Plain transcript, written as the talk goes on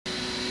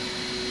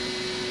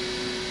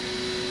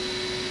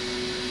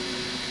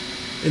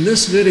In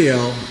this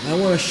video, I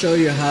want to show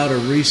you how to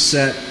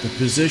reset the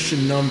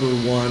position number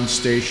 1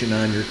 station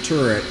on your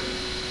turret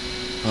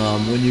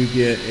when you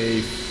get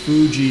a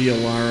Fuji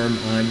alarm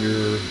on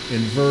your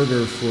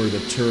inverter for the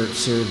turret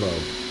servo.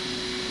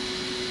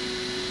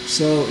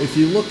 So if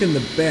you look in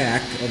the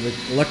back of the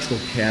electrical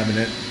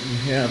cabinet, you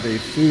have a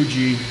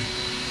Fuji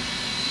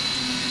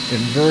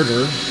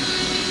inverter,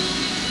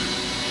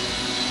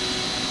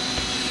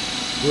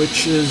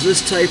 which is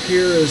this type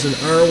here is an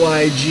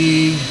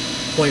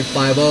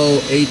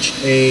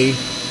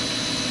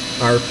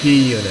RYG.50HA-RP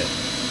unit.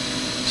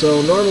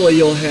 So normally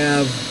you'll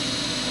have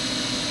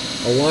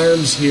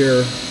alarms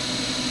here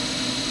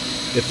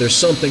if there's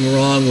something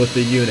wrong with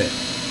the unit.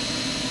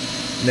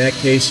 In that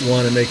case, you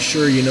want to make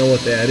sure you know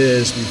what that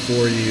is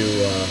before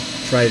you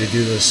try to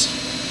do this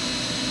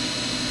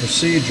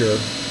procedure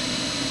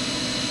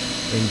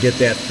and get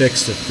that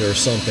fixed if there's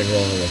something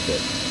wrong with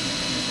it.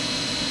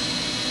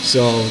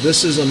 So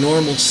this is a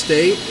normal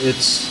state.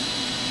 It's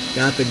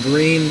got the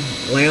green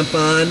lamp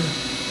on.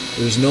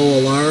 There's no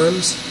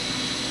alarms.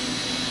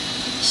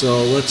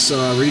 So let's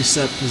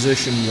reset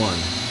position 1.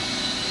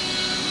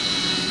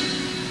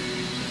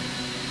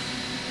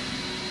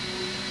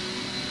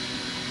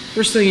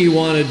 First thing you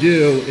want to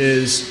do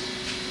is,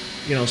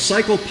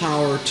 cycle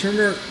power, turn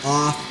it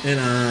off and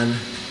on,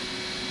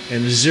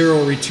 and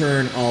zero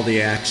return all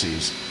the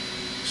axes.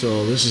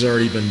 So this has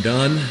already been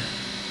done.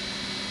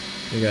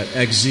 We got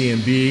X, Z,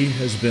 and B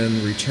has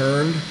been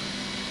returned.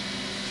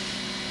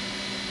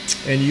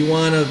 And you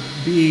want to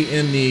be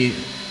in the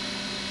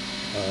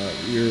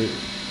your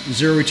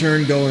zero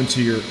return, go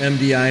into your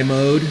MDI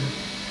mode.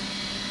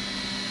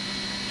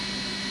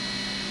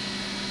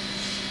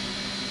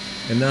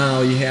 And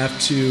now you have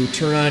to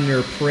turn on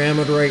your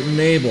parameter right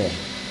enable,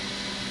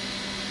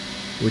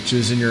 which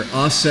is in your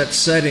offset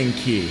setting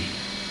key.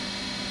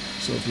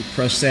 So if you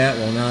press that,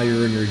 well, now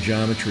you're in your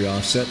geometry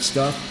offset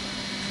stuff.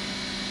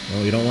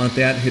 Well, you don't want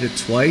that. Hit it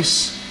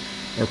twice,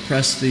 or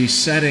press the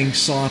setting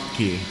soft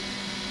key.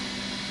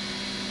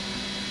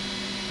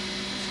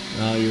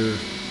 Now you're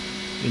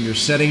in your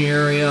setting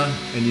area,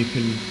 and you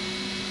can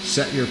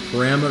set your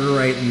parameter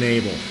right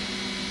enable.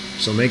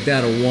 So make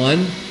that a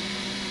 1.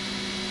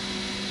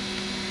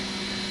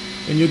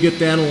 And you'll get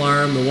that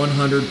alarm, the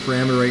 100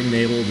 parameter right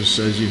enable, just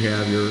says you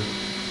have your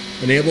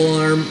enable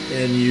alarm,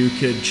 and you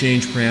could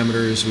change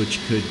parameters,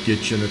 which could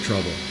get you into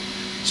trouble.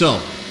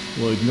 So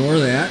we'll ignore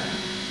that,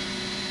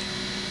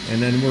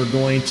 and then we're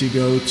going to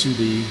go to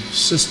the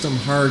system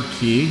hard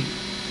key.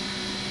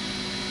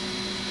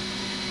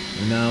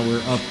 And now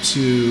we're up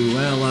to,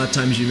 well, a lot of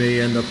times you may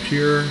end up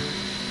here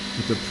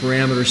with the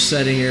parameter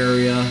setting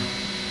area,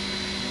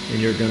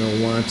 and you're going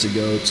to want to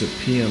go to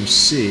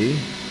PMC.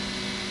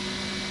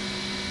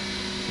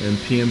 And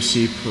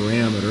PMC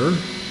parameter,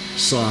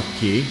 soft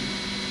key.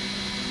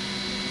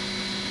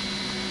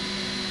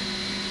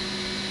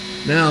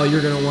 Now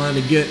you're going to want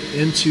to get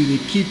into the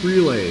keep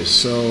relays.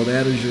 So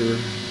that is your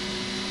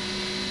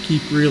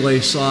keep relay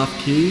soft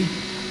key.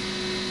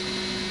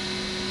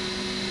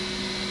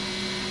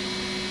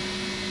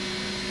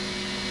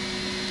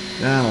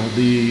 Now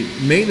the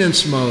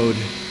maintenance mode,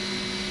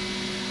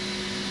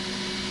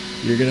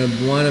 you're going to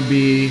want to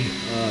be,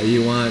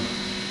 you want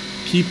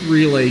keep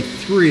relay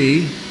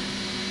 3.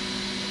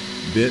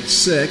 Bit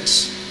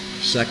 6,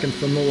 second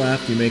from the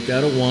left, you make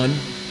that a 1,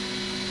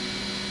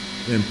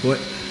 input,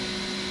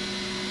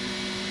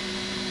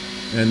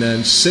 and then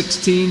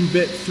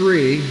 16-bit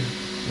 3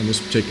 on this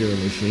particular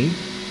machine.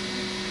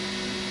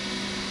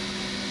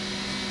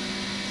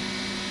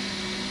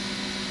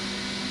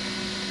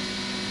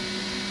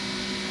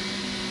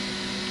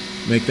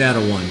 Make that a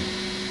 1.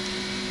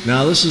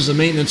 Now this is the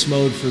maintenance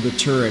mode for the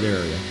turret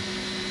area.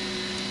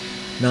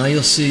 Now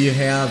you'll see you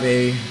have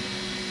a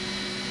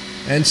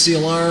NC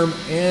alarm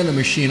and a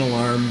machine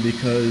alarm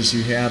because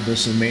you have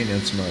this in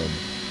maintenance mode.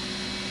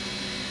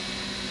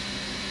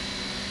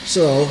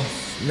 So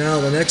now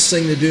the next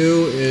thing to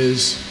do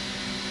is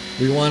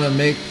we want to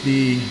make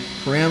the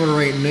parameter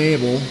rate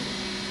enable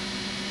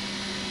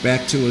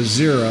back to a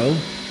 0.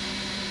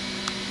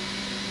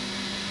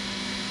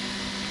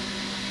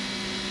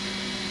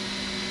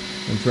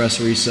 And press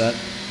reset.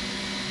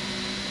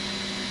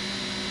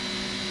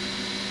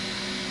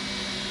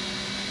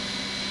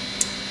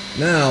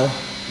 Now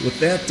with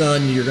that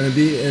done, you're going to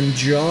be in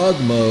jog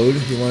mode.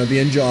 You want to be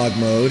in jog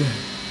mode.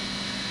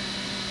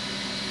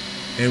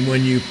 And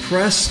when you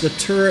press the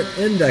turret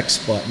index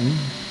button,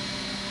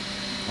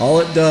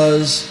 all it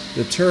does,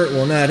 the turret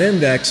will not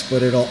index,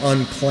 but it'll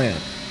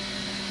unclamp.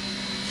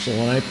 So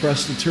when I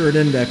press the turret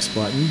index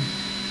button,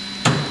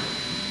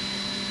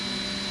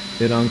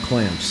 it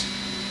unclamps.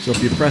 So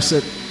if you press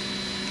it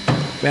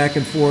back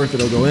and forth,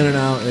 it'll go in and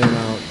out, in and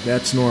out.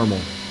 That's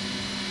normal.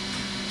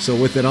 So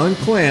with it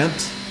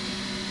unclamped,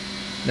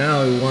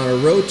 now we want to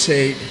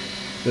rotate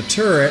the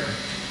turret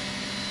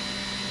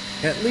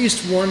at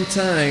least one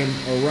time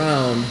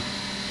around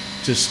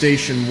to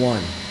station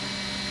 1.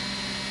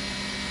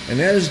 And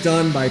that is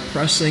done by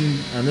pressing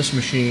on this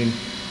machine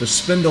the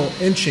spindle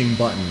inching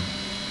button,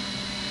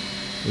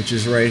 which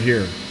is right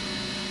here.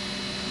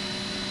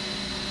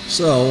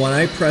 So when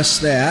I press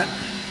that,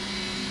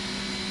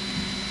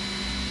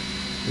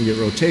 we get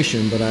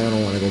rotation, but I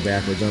don't want to go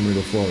backwards. I'm going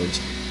to go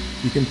forwards.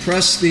 You can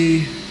press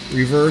the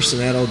reverse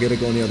and that'll get it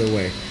going the other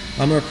way.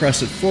 I'm going to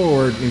press it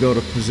forward and go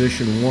to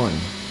position 1.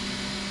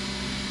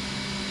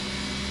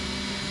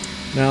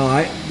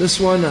 Now this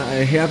one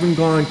I haven't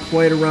gone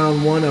quite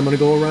around 1. I'm going to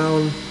go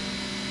around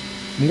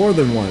more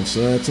than 1,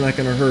 so that's not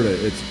going to hurt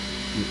it. It's,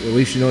 at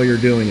least you know you're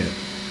doing it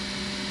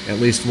at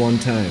least one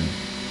time.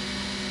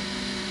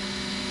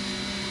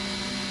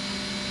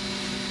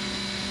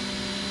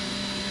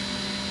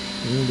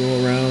 And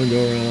go around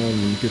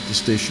and get to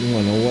station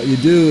 1. Now what you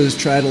do is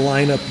try to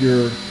line up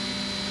your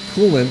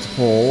coolant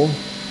hole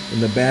in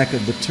the back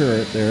of the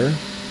turret there,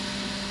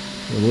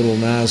 a little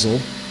nozzle,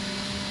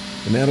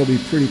 and that'll be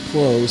pretty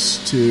close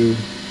to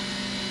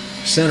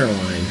center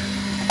line.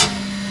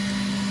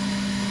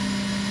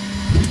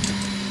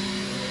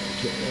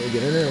 Okay, we'll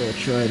get in there. We'll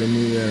try to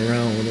move that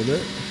around a little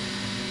bit.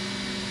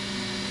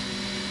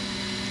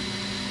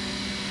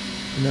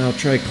 Now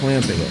try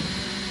clamping it.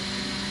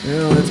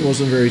 Well, that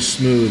wasn't very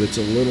smooth. It's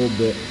a little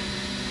bit.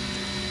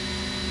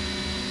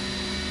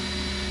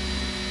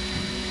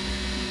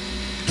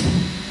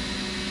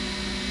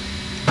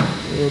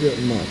 A little bit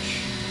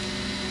much.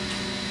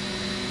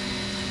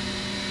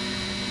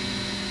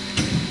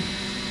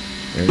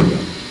 There you go.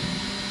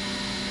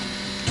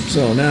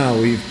 So now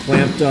we've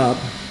clamped up.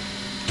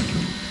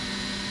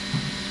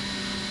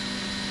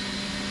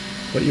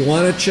 But you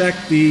want to check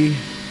the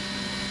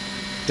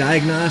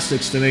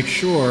diagnostics to make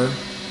sure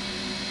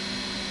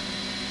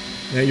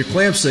that your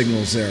clamp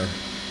signal's there.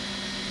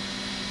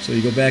 So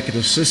you go back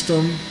into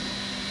System,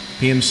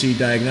 PMC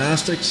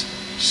Diagnostics,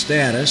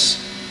 Status,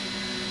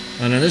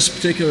 and on this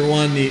particular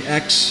one, the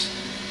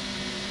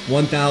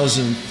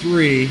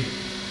X1003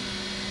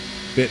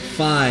 bit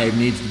 5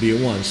 needs to be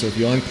a 1. So if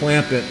you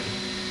unclamp it,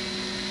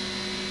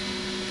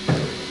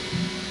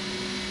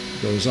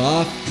 it goes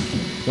off,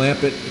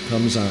 clamp it, it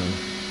comes on.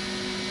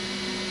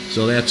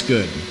 So that's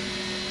good.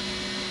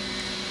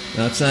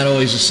 Now it's not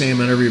always the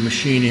same on every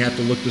machine. You have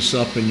to look this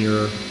up in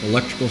your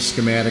electrical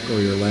schematic or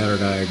your ladder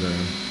diagram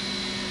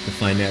to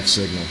find that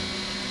signal.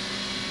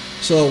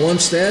 So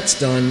once that's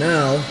done,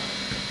 now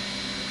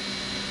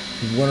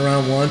we went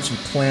around once, we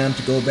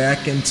clamped, go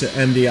back into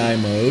MDI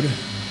mode,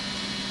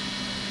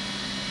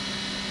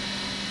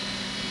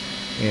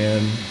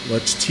 and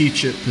let's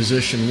teach it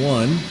position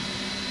 1.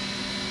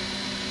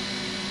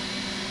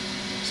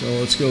 So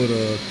let's go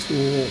to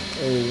Tool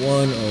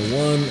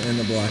 01, and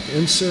the block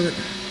insert.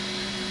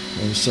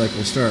 And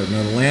cycle start.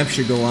 Now the lamp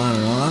should go on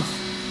and off.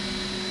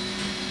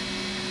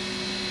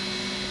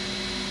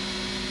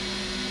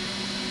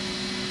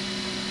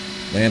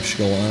 Lamp should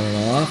go on and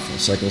off. The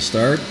cycle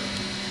start.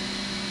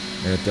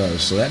 And it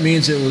does. So that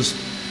means it was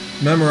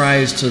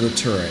memorized to the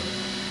turret.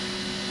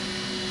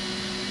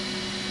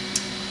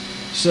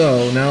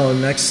 So now the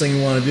next thing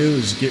we want to do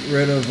is get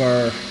rid of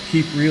our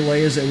keep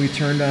relays that we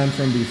turned on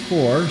from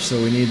before. So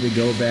we need to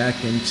go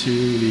back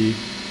into the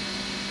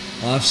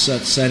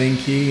offset setting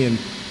key and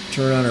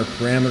turn on our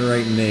parameter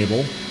right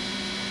enable,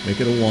 make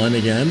it a 1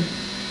 again.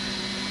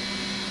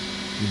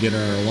 We get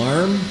our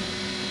alarm,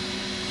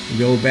 we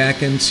go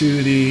back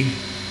into the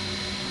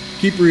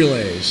keep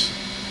relays,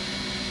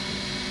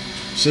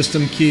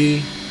 system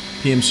key,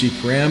 PMC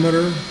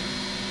parameter,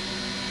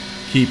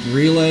 keep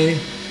relay,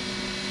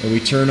 and we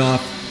turn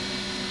off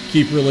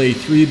keep relay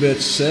 3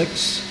 bit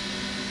 6,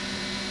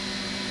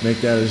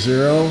 make that a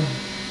 0,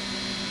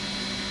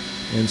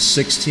 and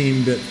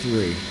 16 bit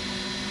 3.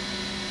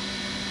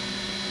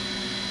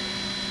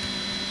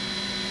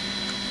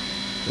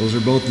 Those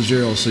are both the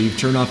zeros, so you've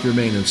turned off your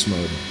maintenance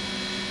mode.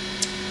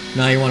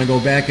 Now you want to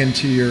go back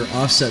into your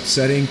offset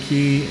setting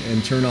key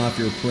and turn off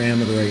your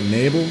parameter right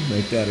enable,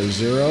 make that a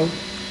 0.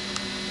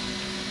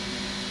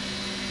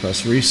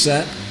 Press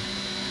reset.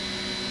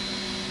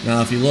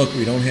 Now if you look,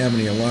 we don't have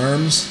any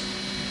alarms.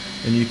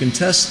 And you can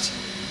test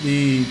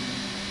the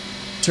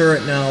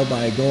turret now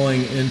by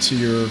going into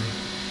your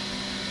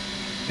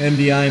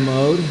MDI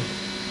mode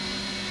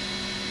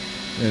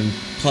and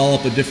call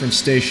up a different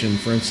station,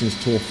 for instance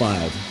Tool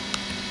 5.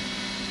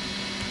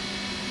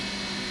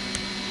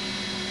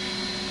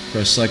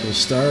 Press cycle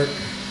start,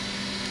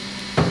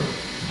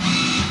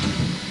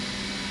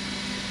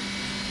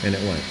 and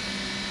it went.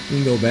 You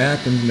can go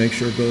back and make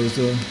sure it goes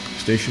to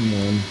station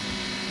 1.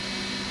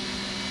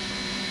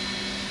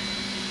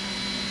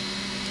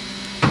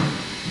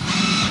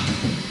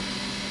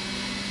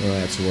 Oh,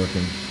 that's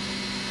working.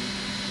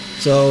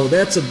 So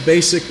that's a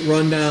basic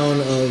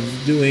rundown of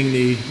doing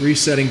the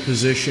resetting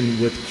position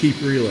with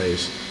keep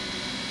relays.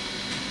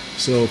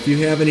 So if you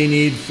have any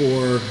need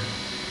for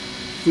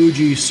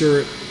Fuji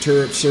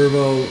turret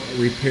servo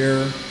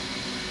repair,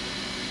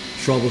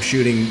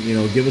 troubleshooting,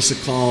 give us a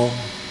call.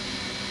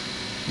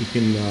 You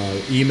can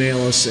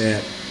email us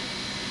at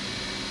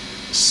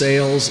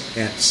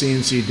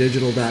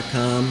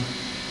sales@cncdigital.com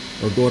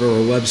or go to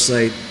our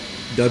website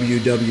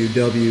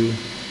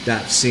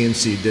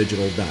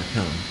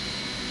www.cncdigital.com.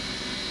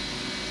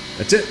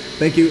 That's it.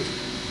 Thank you.